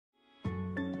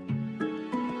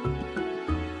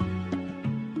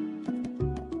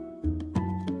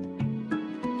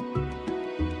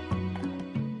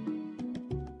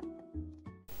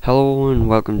Hello and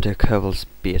welcome to Kerbal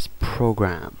Space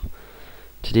Program.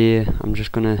 Today I'm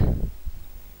just gonna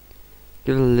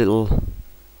give a little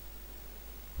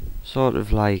sort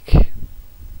of like, I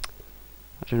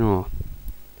don't know,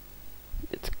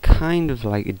 it's kind of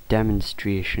like a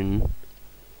demonstration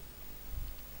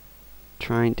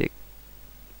trying to,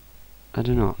 I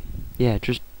don't know, yeah,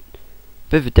 just a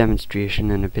bit of a demonstration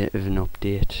and a bit of an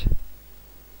update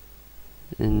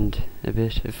and a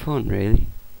bit of fun really.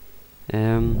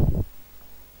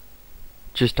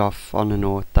 Just off on a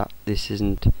note that this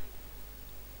isn't a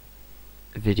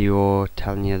video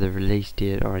telling you the release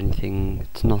date or anything.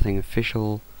 It's nothing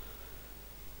official.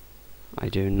 I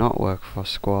do not work for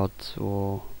Squad,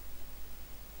 so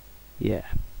yeah.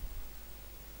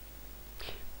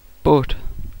 But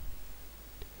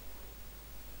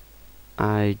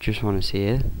I just want to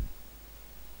say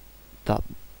that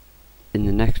in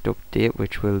the next update,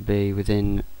 which will be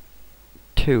within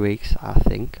 2 weeks, I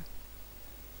think.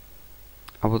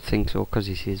 I would think so, because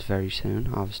he says very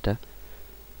soon, obviously.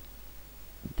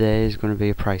 There's going to be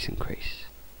a price increase.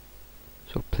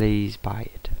 So please buy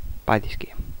it. Buy this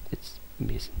game. It's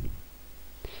amazing.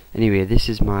 Anyway, this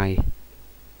is my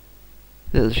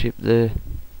little ship, the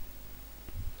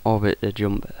Orbiter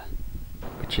Jumper,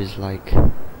 which is like,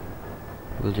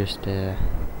 we'll just take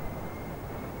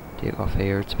off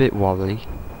here. It's a bit wobbly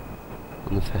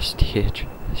on the first stage,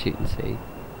 as you can see.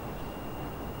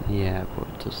 Yeah, but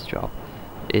it does the job.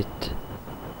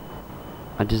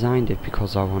 I designed it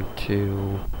because I want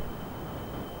to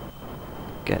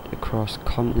get across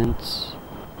continents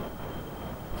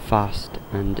fast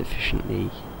and efficiently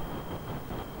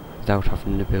without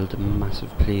having to build a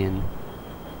massive plane.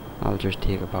 I'll just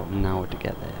take about an hour to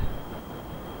get there.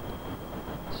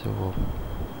 So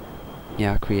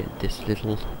yeah, I created this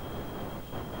little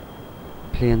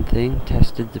plane thing,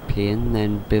 tested the plane,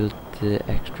 then built the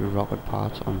extra rocket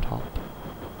parts on top.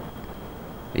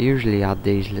 I usually add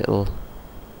these little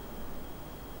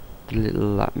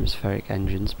atmospheric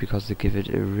engines because they give it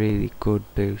a really good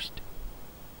boost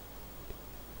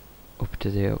up to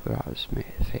the upper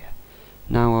atmosphere.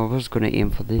 Now I was going to aim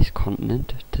for this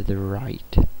continent to the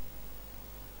right,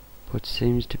 but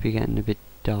seems to be getting a bit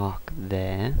dark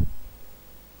there,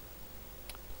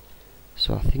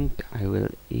 so I think I will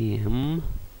aim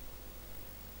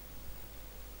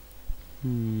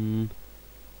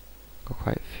got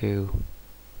quite a few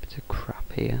bits of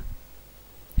crap here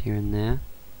and there,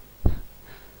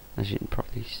 as you can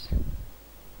probably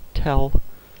tell.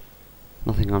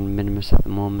 Nothing on Minimus at the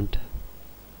moment.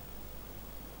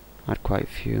 I had quite a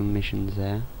few missions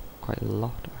there, quite a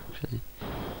lot actually.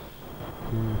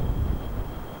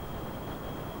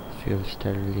 Fuel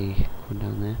steadily going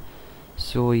down there.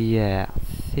 So yeah, I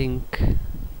think,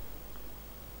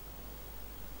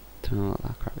 don't know what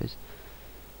that crap is.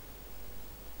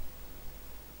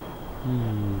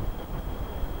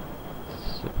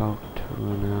 It's about to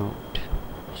run out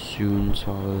soon,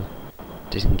 so I'll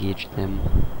disengage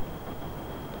them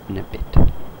in a bit.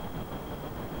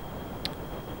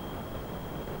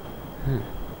 I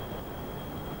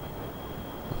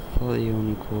thought the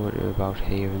only quarter about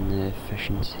here and the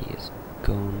efficiency is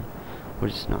gone, but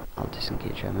it's not. I'll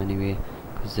disengage them anyway,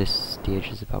 because this stage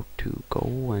is about to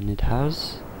go, and it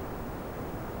has.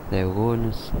 There we go, and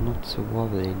it's not so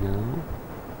wobbly now.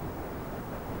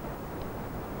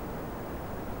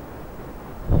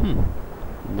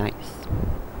 Nice.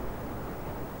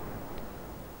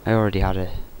 I already had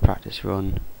a practice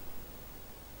run.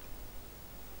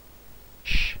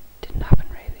 Shh, didn't happen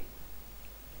really.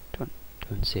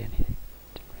 Don't say anything.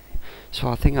 Really. So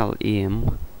I think I'll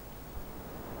aim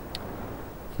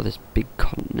for this big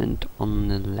continent on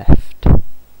the left,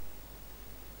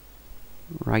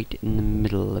 right in the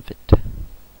middle of it,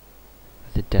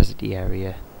 the deserty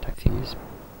area type thing is.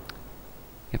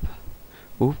 Yep.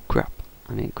 Oh crap!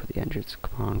 I need to cut the engines.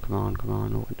 Come on,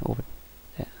 over.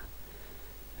 There.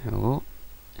 There we go.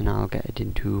 And I'll get it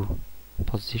into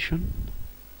position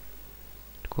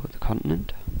to go to the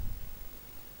continent.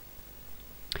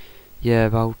 Yeah,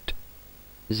 about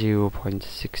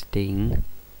 0.16.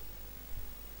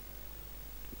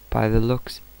 By the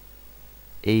looks,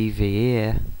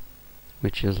 EVA,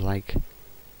 which is like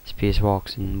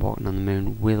spacewalks and walking on the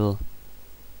moon, will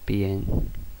be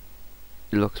in.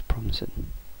 It looks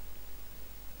promising.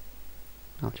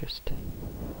 I'll just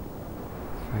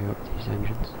fire up these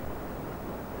engines.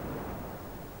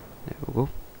 There we go.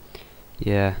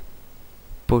 Yeah,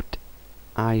 but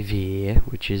IVA,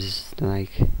 which is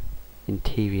like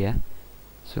interior,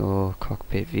 so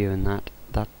cockpit view and that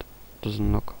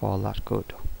doesn't look all that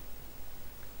good,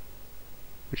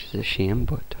 which is a shame,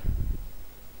 but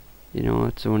you know,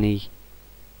 it's only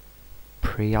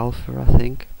pre-alpha, I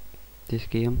think, this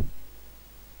game.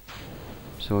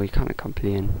 So you can't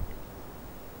complain.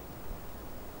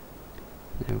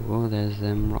 There we go, there's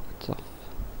them rockets off.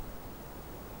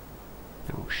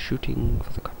 Now shooting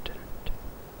for the continent.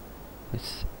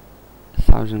 With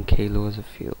 1,000 kilos of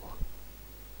fuel.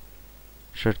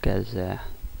 Should get us there.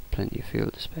 Plenty of fuel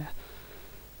to spare.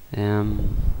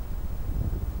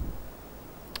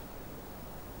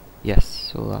 Yes,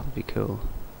 so that'll be cool.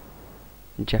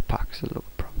 Jetpacks will look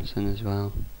promising as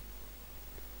well.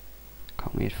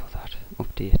 Can't wait for that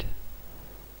update.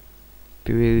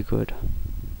 Be really good.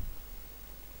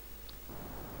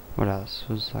 What else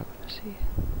was I gonna see?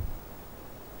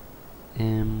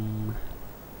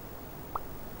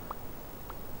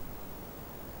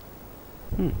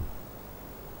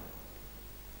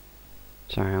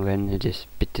 Sorry, I'm getting a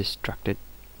bit distracted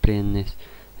playing this.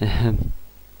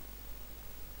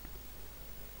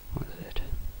 What is it?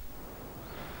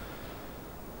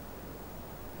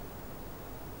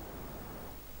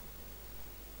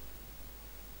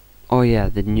 Oh yeah,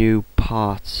 the new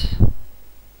parts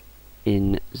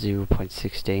in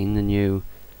 0.16, the new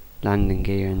landing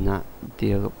gear and that,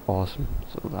 they look awesome,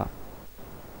 so that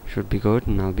should be good,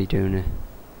 and I'll be doing a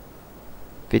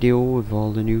video with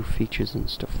all the new features and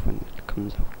stuff when it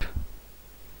comes out,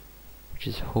 which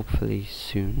is hopefully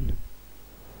soon.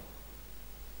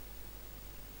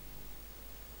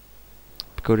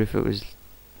 It'd be good if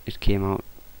it came out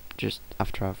just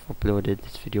after I've uploaded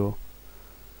this video,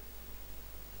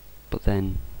 but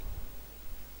then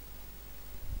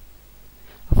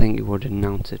I think you would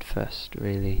announce it first,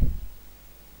 really.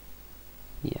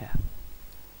 Yeah,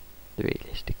 the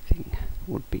realistic thing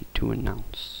would be to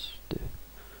announce the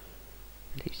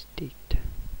release date.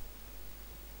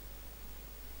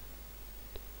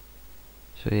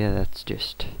 So yeah, that's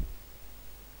just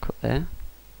cut there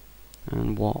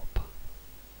and warp.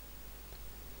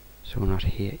 So we're not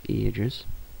here ages.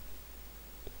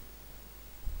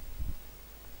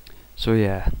 So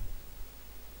yeah,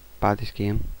 buy this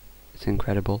game. It's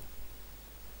incredible,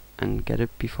 and get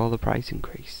it before the price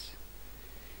increase.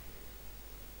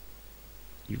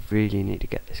 You really need to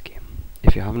get this game.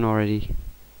 If you haven't already,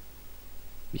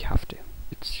 you have to.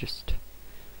 It's just,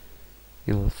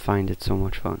 you'll find it so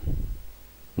much fun.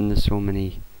 And there's so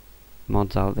many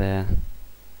mods out there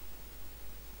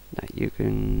that you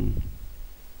can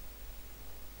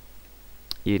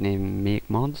even make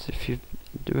mods if you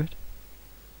do it.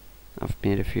 I've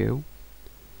made a few,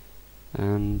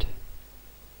 and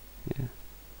yeah.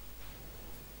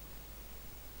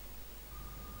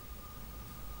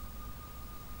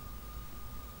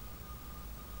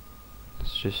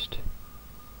 Let's just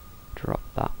drop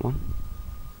that one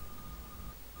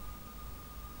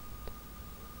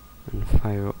and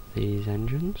fire up these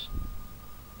engines.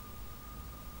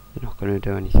 They're not going to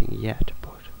do anything yet,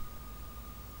 but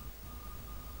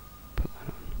put that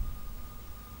on.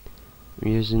 I'm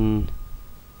using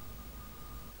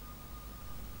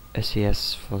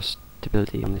SES for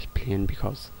stability on this plane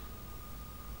because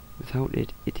without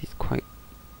it, it is quite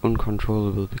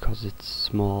uncontrollable because it's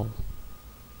small.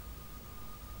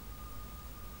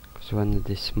 Because when they're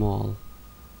this small,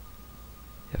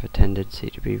 they have a tendency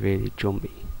to be really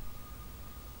jumpy.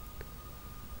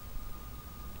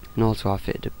 And also I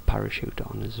fitted a parachute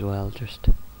on as well, just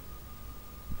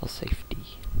for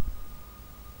safety,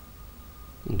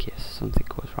 in case something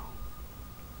goes wrong.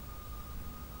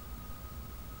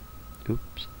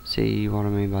 Oops, see what I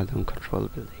mean by the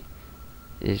uncontrollability.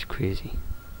 It is crazy.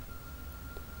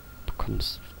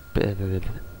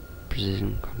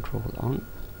 Precision control on.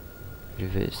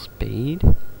 Reverse speed.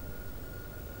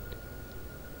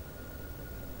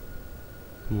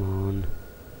 Come on.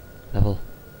 Level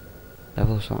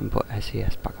so I can put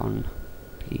SES back on,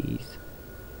 please.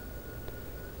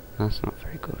 That's not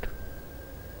very good.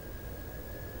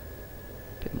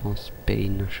 Bit more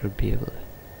speed and I should be able to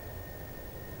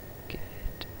get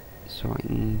it so I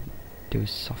can do a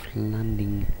soft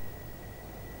landing.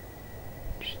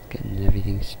 Just getting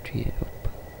everything straight up.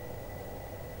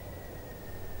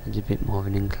 There's a bit more of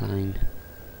an incline.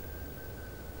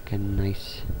 Getting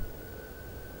nice.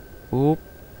 Oh,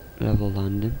 level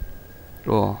landing.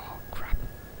 Oh crap.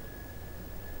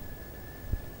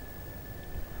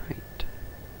 Right.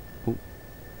 Oh.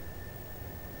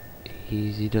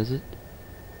 Easy does it.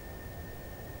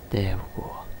 There we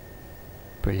go.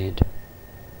 Brilliant.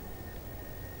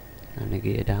 And a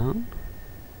gear down.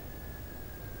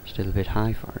 Still a bit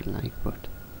high for it, like, but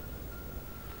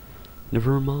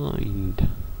never mind.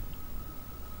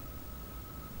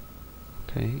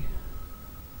 Okay.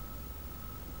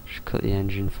 Just cut the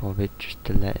engine for a bit just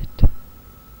to let it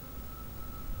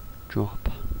drop.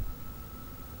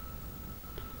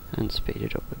 and speed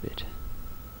it up a bit.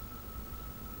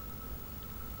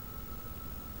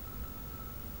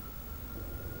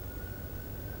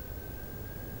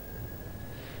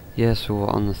 Yeah, so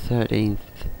on the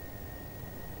 13th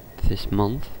this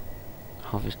month,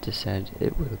 Harvester said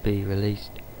it will be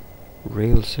released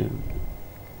real soon.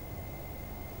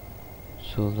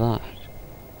 So that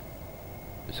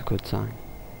is a good sign.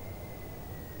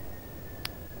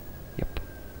 Yep.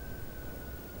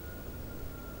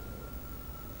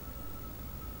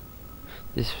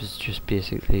 This was just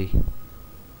basically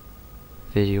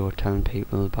video telling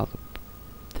people about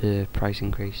the price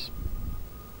increase.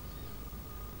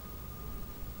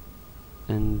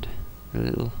 And a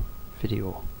little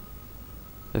video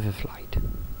of a flight.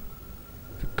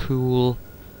 Of a cool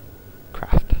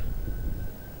craft.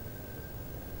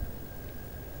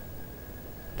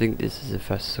 I think this is the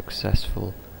first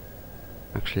successful,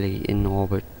 actually in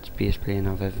orbit space plane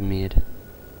I've ever made.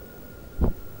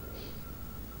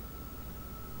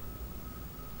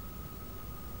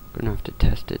 Gonna have to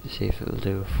test it to see if it'll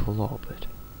do a full orbit.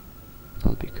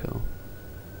 That'll be cool.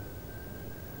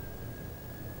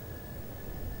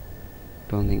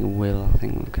 Don't think it will. I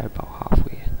think we'll get about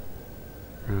halfway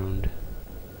around.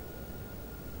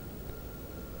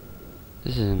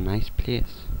 This is a nice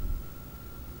place.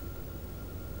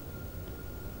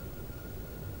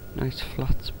 Nice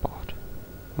flat spot.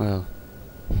 Well,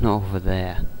 not over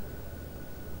there.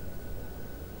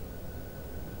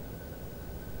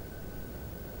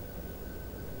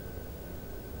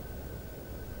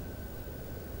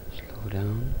 Slow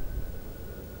down.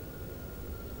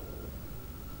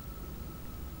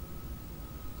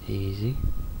 Easy.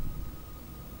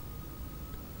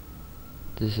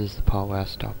 This is the part where I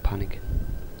start panicking.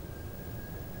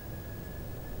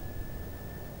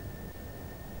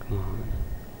 Come on.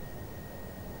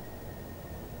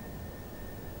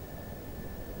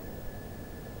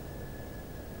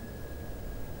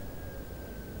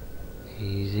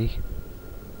 Easy.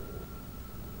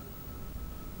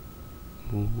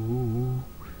 Ooh.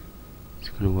 It's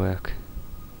gonna work.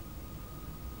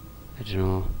 I don't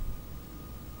know.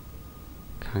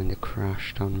 Kinda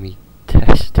crashed on me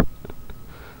test.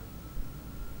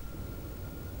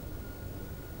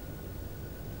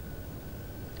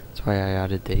 That's why I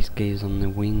added these gears on the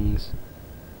wings,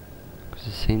 because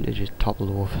they seem to just topple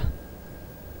over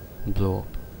and blow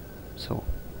up, so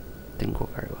it didn't go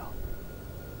very well.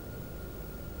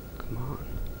 Come on.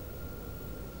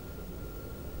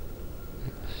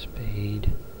 Little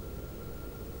speed.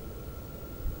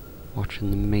 Watching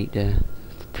the meter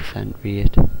descent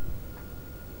rate.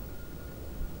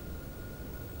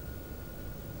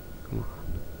 Come on.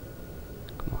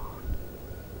 Come on.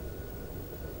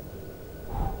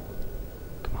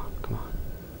 Come on, come on.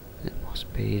 A little more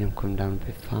speed, I'm coming down a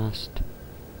bit fast.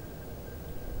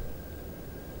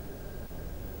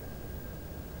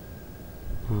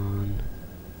 Come on.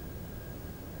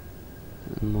 A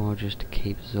little more just to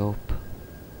keep us up.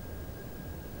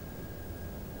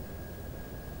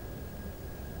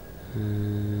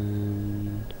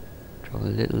 And drop a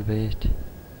little bit.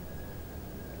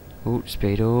 Oh,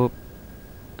 speed up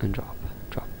and drop,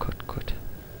 cut, cut.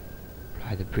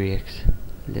 Apply the brakes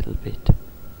a little bit.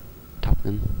 Tap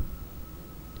them.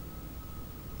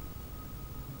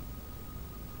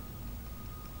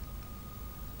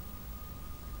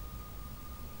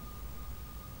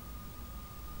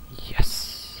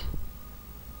 Yes,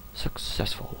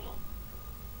 successful.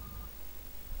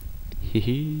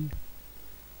 Hehe.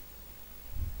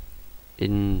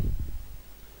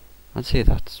 I'd say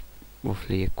that's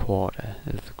roughly a quarter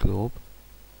of the globe.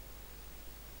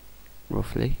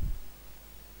 Roughly.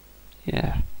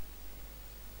 Yeah.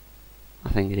 I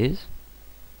think it is.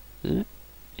 Isn't it?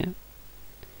 Yeah.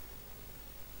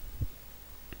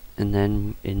 And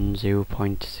then in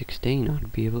 0.16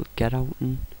 I'd be able to get out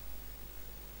and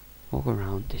walk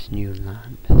around this new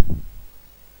land.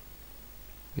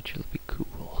 Which will be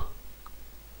cool.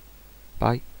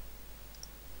 Bye.